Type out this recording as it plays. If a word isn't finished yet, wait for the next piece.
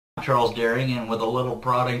Charles Deering, and with a little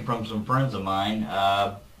prodding from some friends of mine,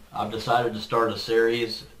 I've decided to start a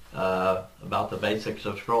series about the basics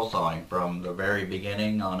of scroll sawing from the very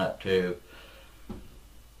beginning on up to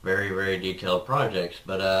very, very detailed projects.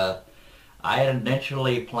 But I had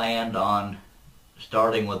initially planned on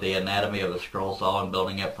starting with the anatomy of the scroll saw and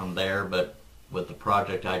building up from there, but with the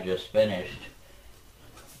project I just finished,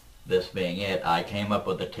 this being it, I came up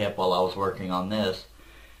with a tip while I was working on this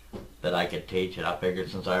that I could teach, and I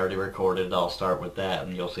figured since I already recorded it, I'll start with that,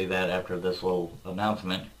 and you'll see that after this little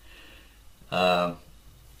announcement. But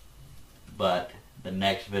the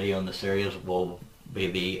next video in the series will be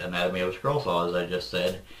the anatomy of a scroll saw, as I just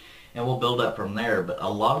said, and we'll build up from there. But a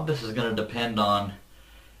lot of this is going to depend on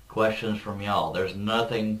questions from y'all. There's no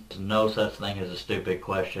such thing as a stupid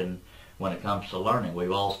question when it comes to learning.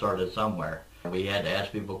 We've all started somewhere. We had to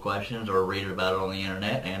ask people questions or read about it on the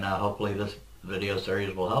internet, and hopefully this video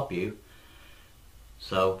series will help you.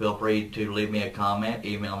 So feel free to leave me a comment,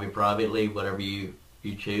 email me privately, whatever you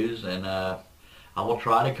choose, and I will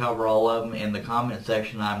try to cover all of them. In the comment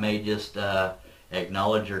section, I may just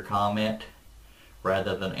acknowledge your comment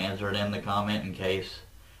rather than answer it in the comment, in case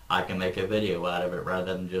I can make a video out of it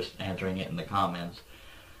rather than just answering it in the comments.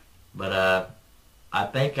 But I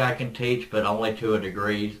think I can teach, but only to a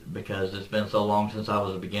degree, because it's been so long since I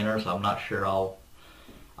was a beginner, so I'm not sure I'll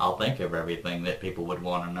think of everything that people would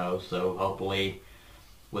want to know. So hopefully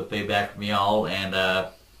with feedback from y'all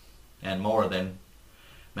and more, then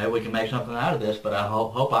maybe we can make something out of this. But I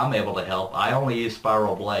hope I'm able to help. I only use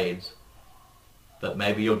spiral blades, but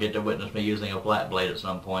maybe you'll get to witness me using a flat blade at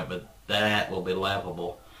some point, but that will be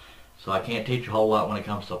laughable. So I can't teach a whole lot when it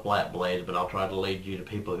comes to flat blades, but I'll try to lead you to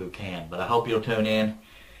people who can. But I hope you'll tune in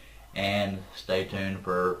and stay tuned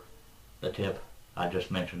for the tip I just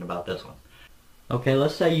mentioned about this one. Okay,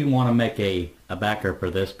 let's say you want to make a backer for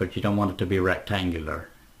this, but you don't want it to be rectangular.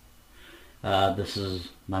 This is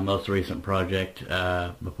my most recent project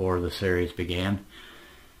before the series began.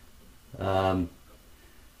 But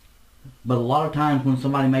a lot of times when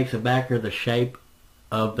somebody makes a backer the shape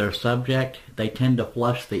of their subject, they tend to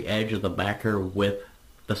flush the edge of the backer with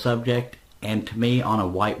the subject, and to me, on a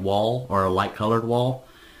white wall or a light colored wall,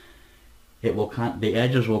 the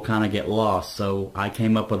edges will kind of get lost. So I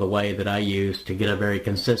came up with a way that I use to get a very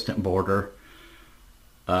consistent border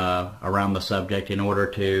around the subject in order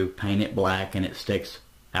to paint it black, and it sticks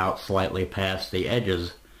out slightly past the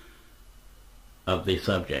edges of the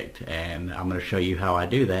subject. And I'm going to show you how I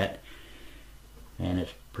do that, and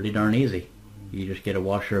it's pretty darn easy. You just get a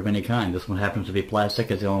washer of any kind. This one happens to be plastic.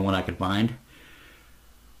 It's the only one I could find.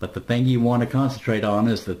 But the thing you want to concentrate on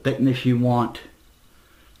is the thickness you want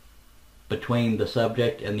between the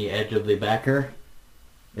subject and the edge of the backer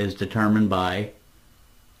is determined by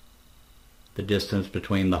the distance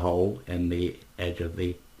between the hole and the edge of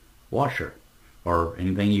the washer, or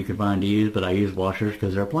anything you can find to use, but I use washers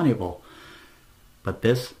because they're plentiful. But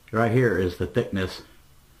this right here is the thickness,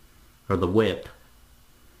 or the width,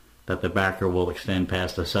 that the backer will extend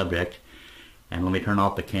past the subject. And let me turn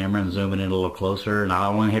off the camera and zoom it in a little closer, and I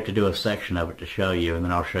only have to do a section of it to show you, and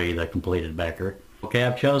then I'll show you the completed backer. Okay,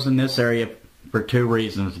 I've chosen this area for two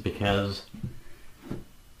reasons, because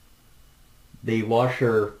the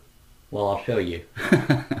washer, well, I'll show you.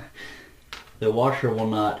 The washer will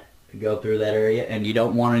not go through that area, and you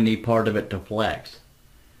don't want any part of it to flex.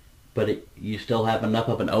 But you still have enough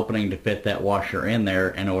of an opening to fit that washer in there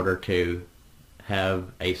in order to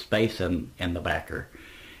have a space in the backer.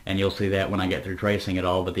 And you'll see that when I get through tracing it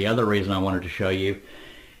all. But the other reason I wanted to show you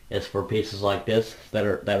is for pieces like this that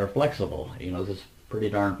are flexible. You know, this is pretty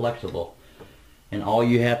darn flexible. And all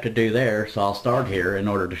you have to do there, so I'll start here in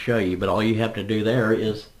order to show you, but all you have to do there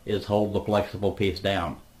is hold the flexible piece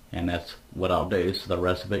down. And that's what I'll do, so the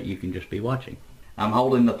rest of it you can just be watching. I'm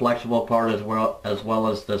holding the flexible part as well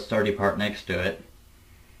as the sturdy part next to it.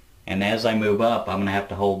 And as I move up, I'm going to have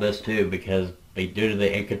to hold this too, because due to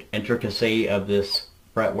the intricacy of this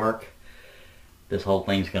fretwork, this whole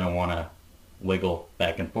thing's going to want to wiggle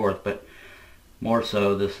back and forth. But more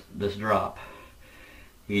so this drop.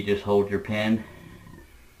 You just hold your pen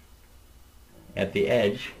at the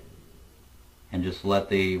edge and just let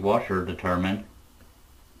the washer determine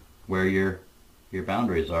where your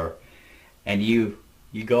boundaries are. And you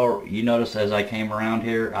notice as I came around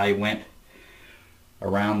here, I went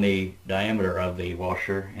around the diameter of the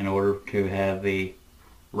washer in order to have the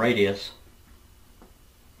radius,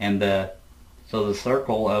 and so the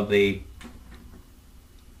circle of the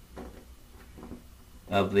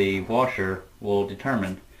washer will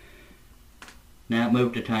determine. Now it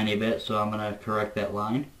moved a tiny bit, so I'm going to correct that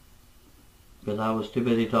line because I was too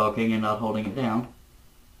busy talking and not holding it down.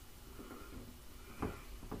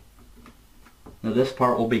 Now this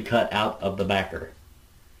part will be cut out of the backer.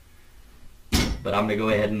 But I'm going to go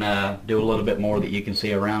ahead and do a little bit more that you can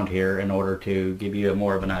see around here in order to give you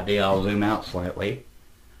more of an idea. I'll zoom out slightly.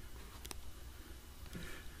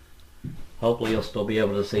 Hopefully you'll still be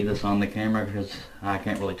able to see this on the camera because I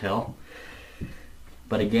can't really tell.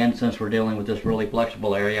 But again, since we're dealing with this really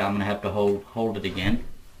flexible area, I'm going to have to hold it again.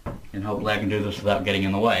 And hopefully I can do this without getting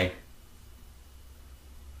in the way.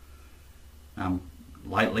 I'm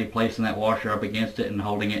lightly placing that washer up against it and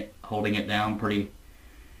holding it down pretty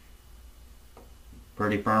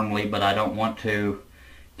firmly, but I don't want to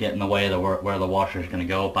get in the way of where the washer is going to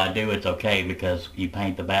go. If I do, it's okay because you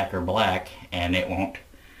paint the backer black and it won't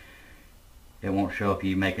show if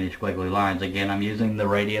you make any squiggly lines. Again, I'm using the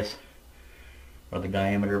radius or the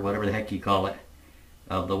diameter, whatever the heck you call it,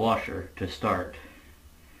 of the washer to start.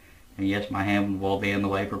 And yes, my hand will be in the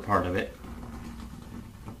way for part of it.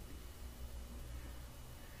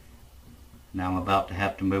 Now I'm about to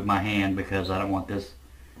have to move my hand because I don't want this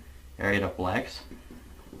area to flex.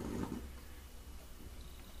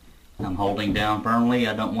 I'm holding down firmly.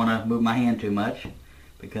 I don't want to move my hand too much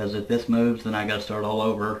because if this moves, then I got to start all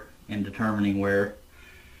over in determining where.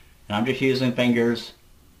 And I'm just using fingers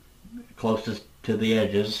closest to the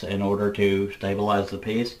edges in order to stabilize the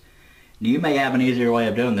piece. You may have an easier way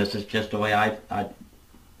of doing this. It's just the way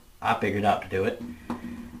I figured out to do it.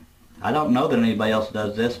 I don't know that anybody else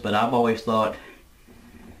does this, but I've always thought,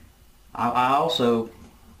 I also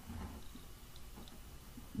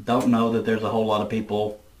don't know that there's a whole lot of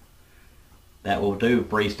people that will do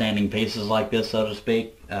freestanding pieces like this, so to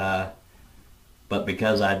speak. But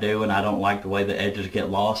because I do, and I don't like the way the edges get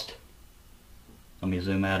lost. Let me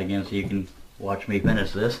zoom out again so you can watch me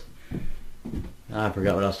finish this. I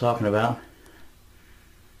forgot what I was talking about.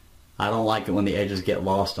 I don't like it when the edges get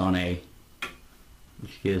lost on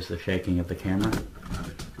excuse the shaking of the camera.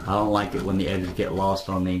 I don't like it when the edges get lost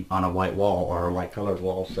on a white wall or a light colored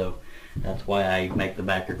wall, so that's why I make the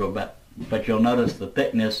backer go back. But you'll notice the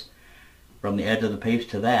thickness from the edge of the piece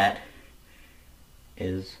to that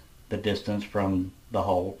is the distance from the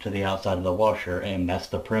hole to the outside of the washer, and that's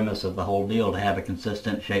the premise of the whole deal, to have a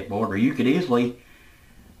consistent shape border. You could easily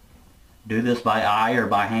do this by eye or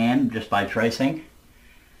by hand, just by tracing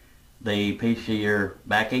the piece you're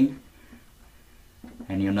backing.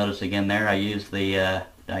 And you'll notice again there I use the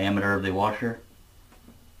diameter of the washer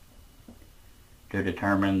to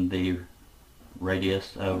determine the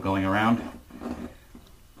radius of going around.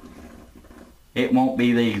 It won't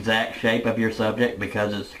be the exact shape of your subject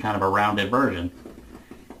because it's kind of a rounded version.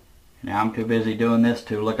 Now I'm too busy doing this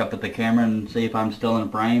to look up at the camera and see if I'm still in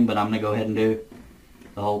frame, but I'm going to go ahead and do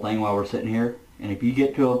the whole thing while we're sitting here. And if you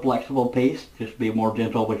get to a flexible piece, just be more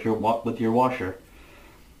gentle with your washer.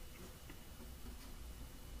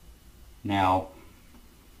 Now,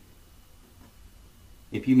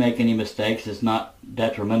 if you make any mistakes, it's not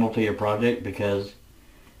detrimental to your project because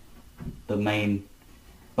the main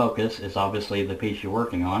focus is obviously the piece you're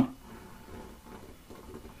working on.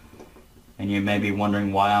 And you may be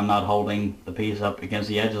wondering why I'm not holding the piece up against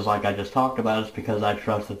the edges like I just talked about. It's because I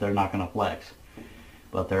trust that they're not going to flex.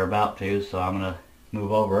 But they're about to, so I'm going to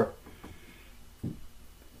move over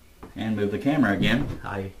and move the camera again.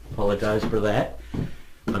 I apologize for that,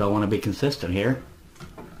 but I want to be consistent here.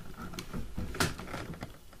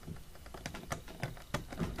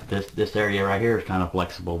 This area right here is kind of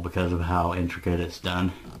flexible because of how intricate it's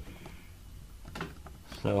done.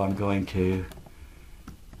 So I'm going to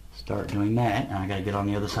start doing that, and I got to get on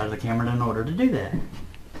the other side of the camera in order to do that.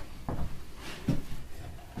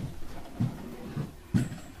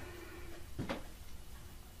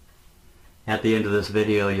 At the end of this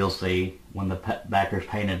video, you'll see when the backer's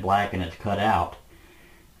painted black and it's cut out,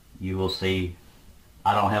 you will see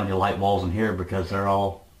I don't have any light walls in here because they're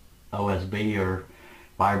all OSB or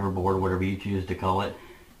fiberboard, whatever you choose to call it.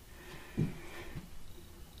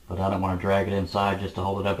 But I don't want to drag it inside just to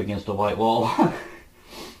hold it up against a white wall.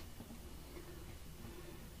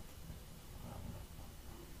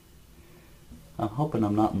 I'm hoping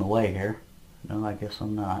I'm not in the way here. No, I guess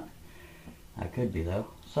I'm not. I could be though.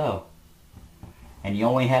 So, and you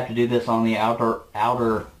only have to do this on the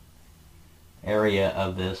outer area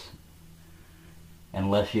of this,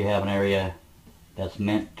 unless you have an area that's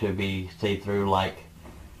meant to be see-through, like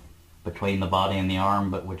between the body and the arm,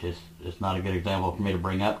 but which is not a good example for me to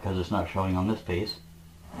bring up because it's not showing on this piece.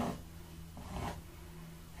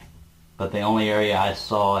 But the only area I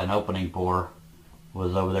saw an opening for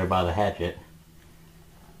was over there by the hatchet.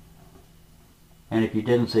 And if you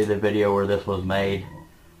didn't see the video where this was made,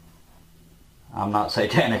 I'm not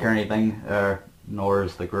satanic or anything, nor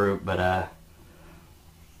is the group, but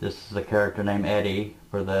this is a character named Eddie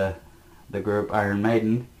for the the group Iron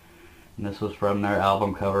Maiden, and this was from their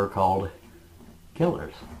album cover called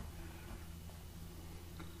Killers.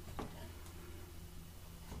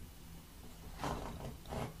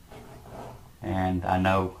 And I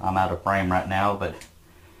know I'm out of frame right now, but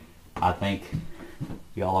I think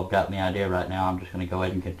y'all have gotten the idea right now. I'm just going to go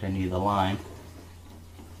ahead and continue the line.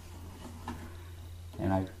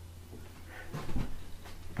 And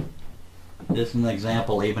this is an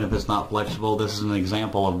example, even if it's not flexible, this is an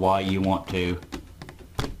example of why you want to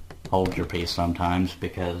hold your piece sometimes,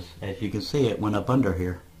 because as you can see, it went up under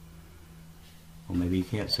here. Well, maybe you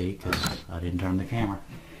can't see because I didn't turn the camera.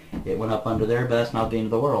 It went up under there, but that's not the end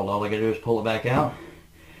of the world. All I gotta do is pull it back out,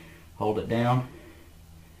 hold it down,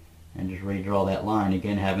 and just redraw that line.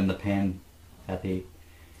 Again, having the pen at the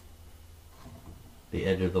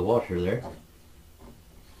edge of the washer there.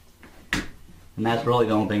 And that's really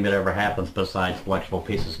the only thing that ever happens besides flexible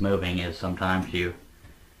pieces moving, is sometimes the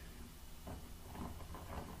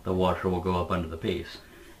washer will go up under the piece.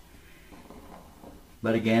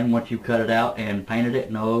 But again, once you've cut it out and painted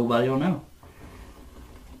it, nobody will know.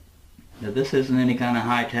 Now, this isn't any kind of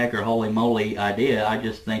high-tech or holy moly idea. I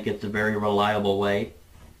just think it's a very reliable way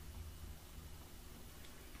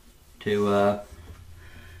to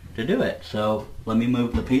do it. So let me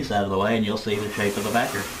move the piece out of the way and you'll see the shape of the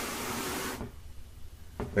backer.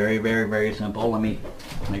 Very, very, very simple. Let me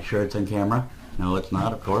make sure it's in camera. No, it's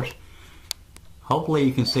not, of course. Hopefully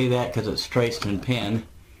you can see that because it's traced in pen.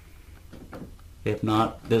 If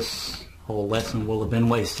not, this whole lesson will have been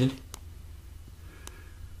wasted.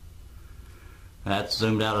 That's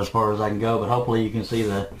zoomed out as far as I can go, but hopefully you can see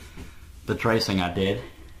the tracing I did.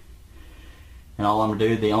 And all I'm going to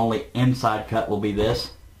do, the only inside cut will be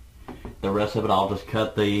this. The rest of it, I'll just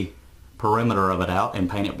cut the perimeter of it out and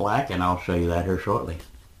paint it black, and I'll show you that here shortly.